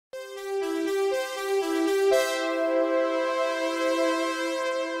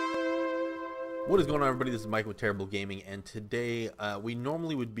What is going on, everybody? This is Mike with Terrible Gaming, and today we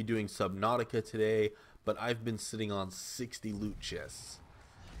normally would be doing Subnautica today, but I've been sitting on 60 loot chests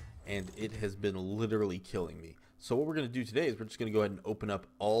and it has been literally killing me. So what we're going to do today is we're just going to go ahead and open up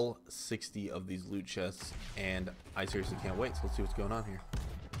all 60 of these loot chests, and I seriously can't wait. So let's see what's going on here.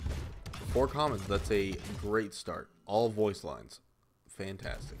 4 commons, that's a great start. All voice lines,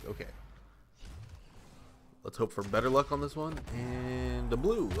 fantastic. Okay, let's hope for better luck on this one. And a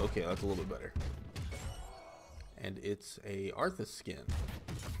blue. Okay, that's a little bit better. And it's a Arthas skin.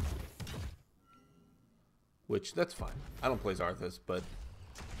 Which, that's fine. I don't play as Arthas, but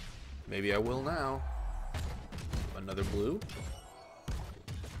maybe I will now. Another blue.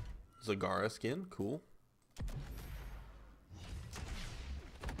 Zagara skin. Cool.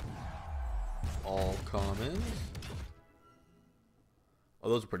 All commons. Oh,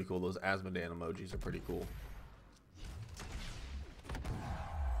 those are pretty cool. Those Asmodan emojis are pretty cool.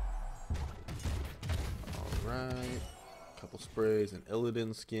 Alright. Couple sprays. An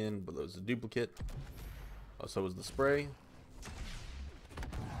Illidan skin, but those are a duplicate. Oh, so was the spray.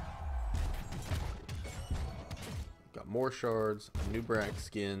 Got more shards. A new Brack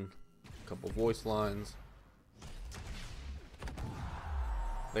skin. A couple voice lines.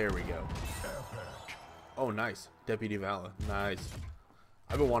 There we go. Oh, nice. Deputy Vala. Nice.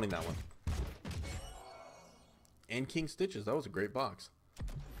 I've been wanting that one. And King Stitches. That was a great box.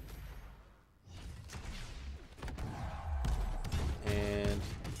 And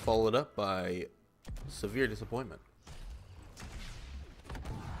followed up by Severe Disappointment.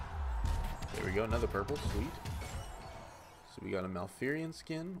 There we go. Another purple. Sweet. So we got a Malfurion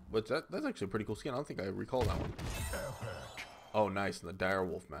skin. But that's actually a pretty cool skin. I don't think I recall that one. Oh, nice. And the Dire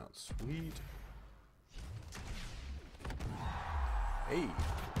Wolf mount. Sweet. Hey.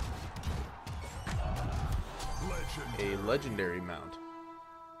 A legendary mount.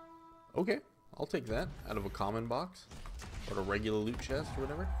 Okay, I'll take that out of a common box or a regular loot chest or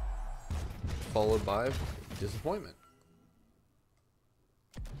whatever. Followed by disappointment.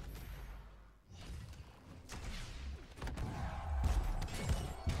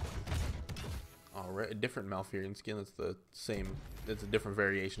 Alright, a different Malfurion skin. It's the same. It's a different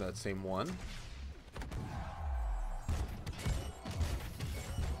variation of that same one.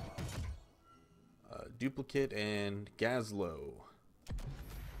 Duplicate and Gazlo.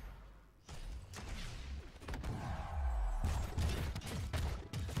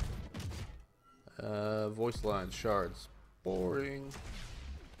 Voice lines, shards. Boring.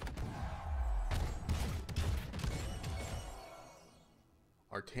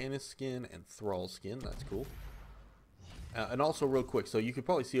 Artanis skin and Thrall skin. That's cool. And also real quick, so you could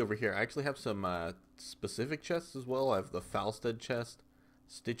probably see over here, I actually have some specific chests as well. I have the Falstead chest,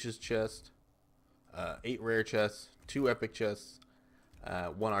 Stitches chest, 8 rare chests, 2 epic chests,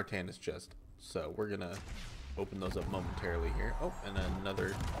 1 Artanis chest. So we're gonna open those up momentarily here. Oh, and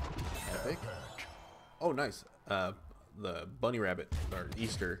another epic. Oh, nice. The bunny rabbit or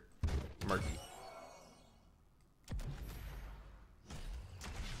Easter Murky.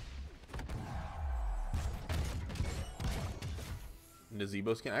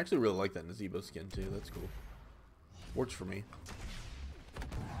 Nazebo skin. I actually really like that Nazebo skin too. That's cool. Works for me.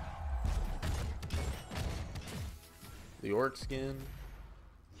 The Orc skin.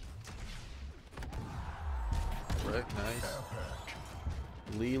 Right, nice.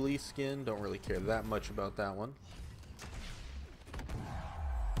 Lily skin. Don't really care that much about that one.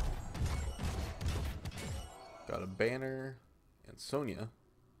 Got a banner and Sonya.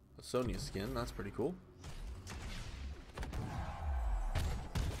 A Sonya skin. That's pretty cool.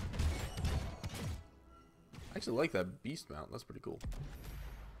 I actually like that beast mount. That's pretty cool.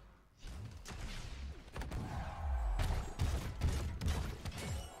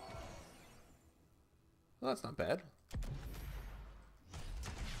 Well, that's not bad.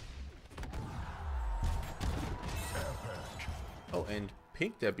 Oh, and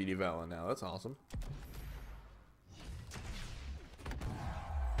pink Deputy Vala now. That's awesome.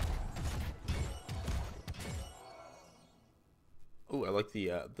 Oh, I like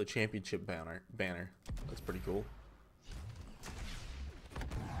the championship banner. That's pretty cool.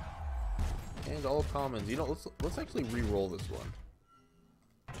 And all commons. You know, let's actually re-roll this one.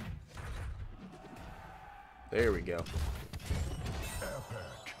 There we go.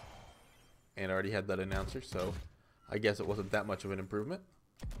 And I already had that announcer, so I guess it wasn't that much of an improvement.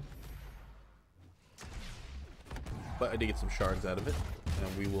 But I did get some shards out of it,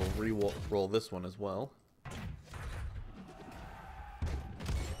 and we will re-roll this one as well.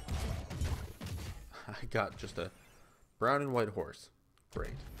 I got just a brown and white horse. Great.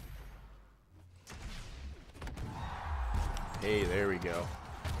 Hey, there we go.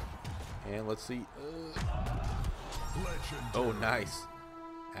 And let's see. Oh, nice.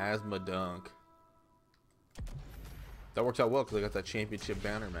 Asthma dunk. That works out well because I got that championship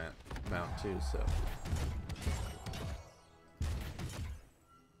banner mount too, so.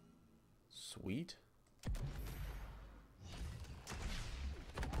 Sweet.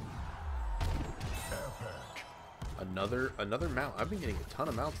 Another mount. I've been getting a ton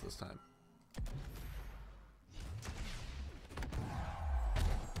of mounts this time.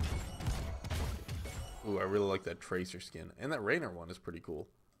 Ooh, I really like that Tracer skin. And that Raynor one is pretty cool.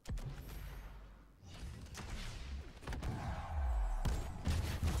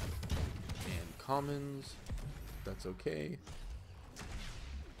 And commons. That's okay.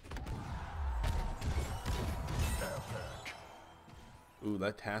 Ooh,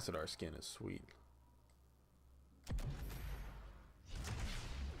 that Tassadar skin is sweet.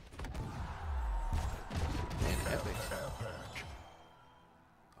 And epic.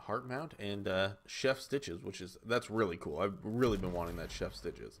 Heart mount and Chef Stitches, that's really cool. I've really been wanting that Chef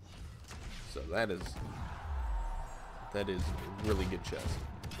Stitches. So that is really good chest.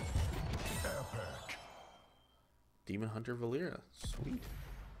 Demon Hunter Valera, sweet.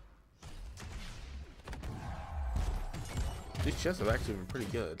 These chests have actually been pretty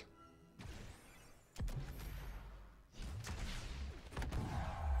good.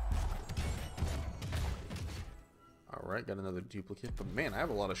 Alright, got another duplicate. But man, I have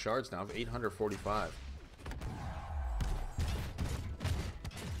a lot of shards now. I have 845.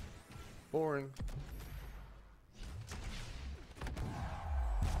 Boring.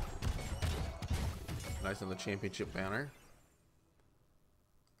 Nice on the championship banner.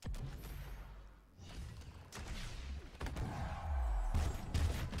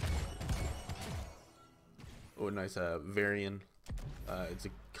 Oh, nice variant. It's a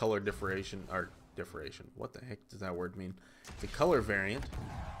color differentiation. What the heck does that word mean? It's a color variant.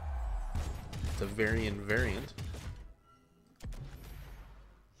 It's a variant.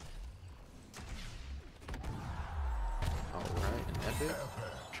 Alright, an epic.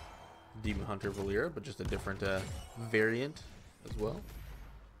 Demon Hunter Valera, but just a different variant as well.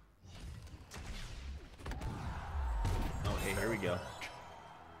 Oh, hey, here we go.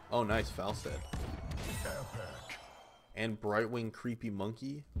 Oh, nice, Falstead. And Brightwing Creepy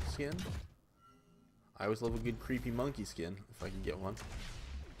Monkey skin. I always love a good creepy monkey skin, if I can get one.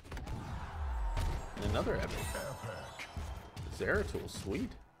 And another epic. Zeratul,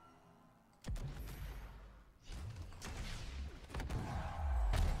 sweet.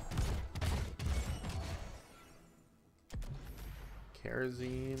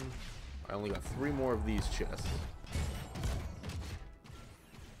 Kerosene. I only got 3 more of these chests.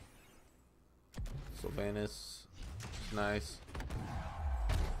 Sylvanas, which is nice.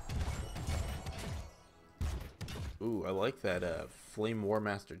 Ooh, I like that Flame War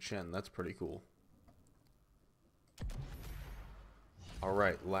Master Chen. That's pretty cool.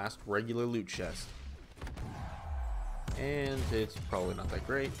 Alright, last regular loot chest. And it's probably not that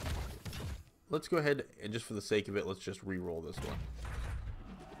great. Let's go ahead and just for the sake of it, let's just re-roll this one.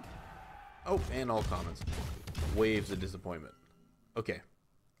 Oh, and all commons. Waves of disappointment. Okay.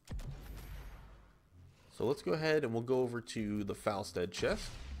 So let's go ahead and we'll go over to the Falstead chest.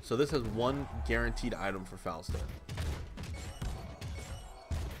 So this has 1 guaranteed item for Falstead.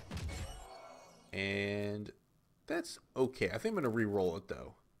 And that's okay. I think I'm going to re-roll it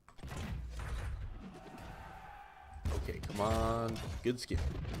though. Okay, come on. Good skin.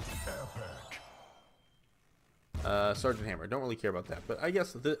 Sergeant Hammer. Don't really care about that. But I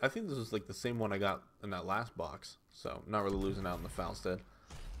guess I think this is like the same one I got in that last box. So not really losing out on the Falstead.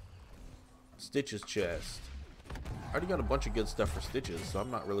 Stitches chest. I already got a bunch of good stuff for Stitches, so I'm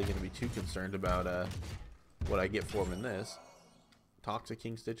not really going to be too concerned about what I get for him in this. Toxic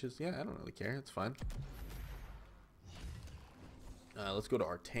King Stitches? Yeah, I don't really care. It's fine. Let's go to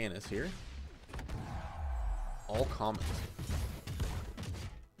Artanis here. All commons.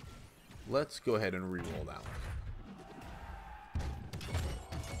 Let's go ahead and re-roll that one.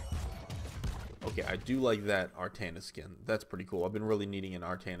 Okay, I do like that Artanis skin. That's pretty cool. I've been really needing an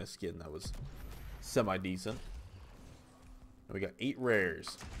Artanis skin that was semi-decent. We got 8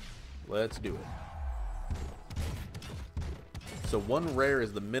 rares. Let's do it. So 1 rare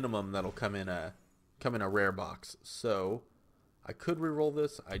is the minimum that'll come in a rare box. So I could re-roll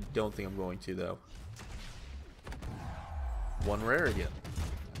this. I don't think I'm going to though. 1 rare again.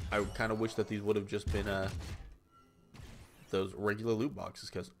 I kind of wish that these would have just been those regular loot boxes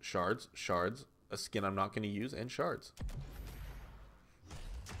because shards, a skin I'm not going to use, and shards.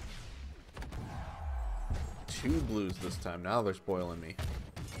 2 blues this time. Now they're spoiling me.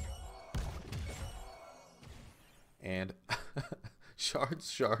 And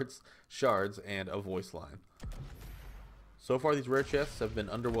shards, and a voice line. So far, these rare chests have been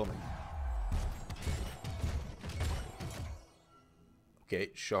underwhelming. Okay,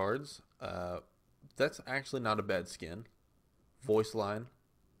 shards. That's actually not a bad skin. Voice line.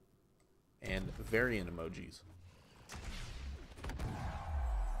 And variant emojis.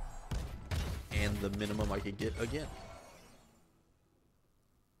 And the minimum I could get again.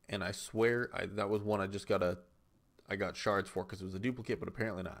 And I swear that was one I got shards for because it was a duplicate, but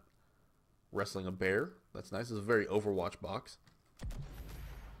apparently not. Wrestling a bear. That's nice. It's a very Overwatch box.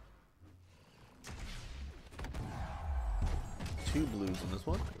 Two blues in this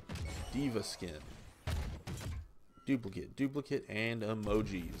one. Diva skin. Duplicate, and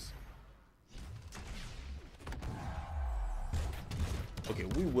emojis. Okay,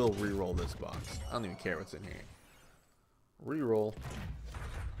 we will re-roll this box. I don't even care what's in here. Re-roll.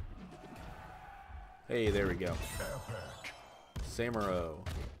 Hey, there we go. Samuro.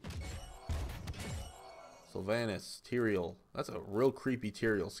 Sylvanas. Tyrael. That's a real creepy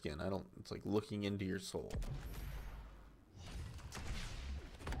Tyrael skin. It's like looking into your soul.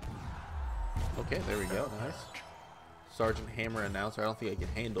 Okay, there we go. Nice. Sergeant Hammer Announcer. I don't think I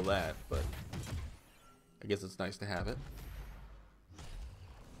can handle that, but I guess it's nice to have it.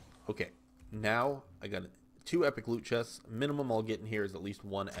 Okay, now I got 2 epic loot chests. Minimum I'll get in here is at least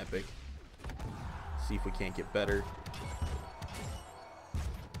 1 epic. See if we can't get better.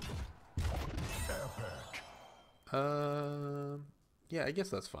 Yeah, I guess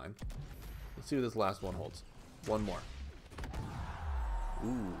that's fine. Let's see what this last one holds. One more.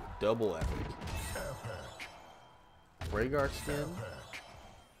 Ooh, double epic. Rhaegar skin.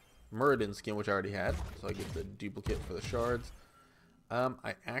 Muradin skin, which I already had, so I get the duplicate for the shards.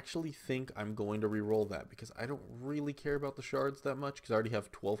 I actually think I'm going to re-roll that because I don't really care about the shards that much because I already have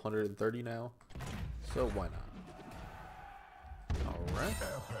 1,230 now. So why not? Alright.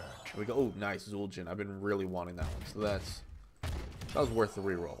 There we go. Oh, nice. Zul'jin. I've been really wanting that one. So that was worth the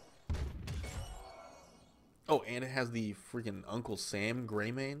re-roll. Oh, and it has the freaking Uncle Sam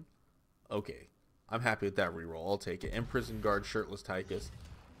Greymane. Okay. I'm happy with that re-roll. I'll take it. And Prison Guard Shirtless Tychus.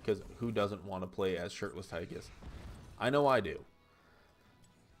 Because who doesn't want to play as Shirtless Tychus? I know I do.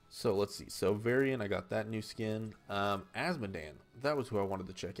 So let's see. So Varian, I got that new skin. Asmodan, that was who I wanted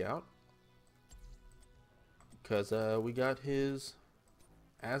to check out. Because we got his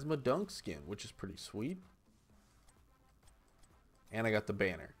Asma Dunk skin, which is pretty sweet. And I got the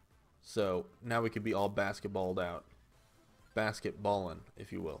banner. So now we could be all basketballed out. Basketballing,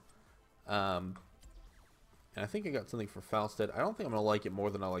 if you will. And I think I got something for Falstead. I don't think I'm going to like it more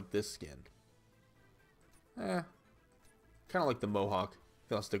than I like this skin. Kind of like the Mohawk. I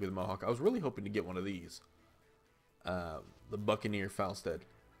think I'll stick with the Mohawk. I was really hoping to get one of these. The Buccaneer Falstead.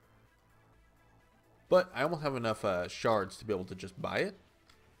 But I almost have enough shards to be able to just buy it.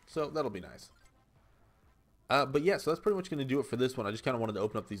 So that'll be nice. But yeah, so that's pretty much going to do it for this one. I just kind of wanted to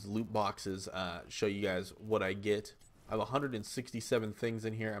open up these loot boxes, show you guys what I get. I have 167 things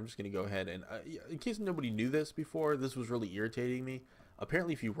in here. I'm just going to go ahead and, in case nobody knew this before, this was really irritating me.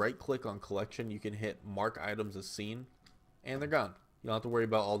 Apparently, if you right-click on collection, you can hit mark items as seen, and they're gone. You don't have to worry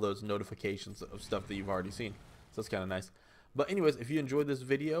about all those notifications of stuff that you've already seen. So that's kind of nice. But anyways, if you enjoyed this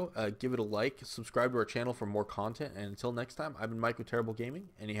video, give it a like, subscribe to our channel for more content, and until next time, I've been Mike with Terrible Gaming,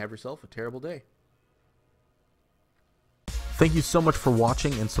 and you have yourself a terrible day. Thank you so much for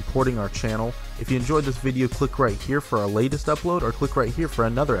watching and supporting our channel. If you enjoyed this video, click right here for our latest upload, or click right here for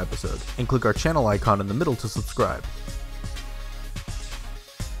another episode, and click our channel icon in the middle to subscribe.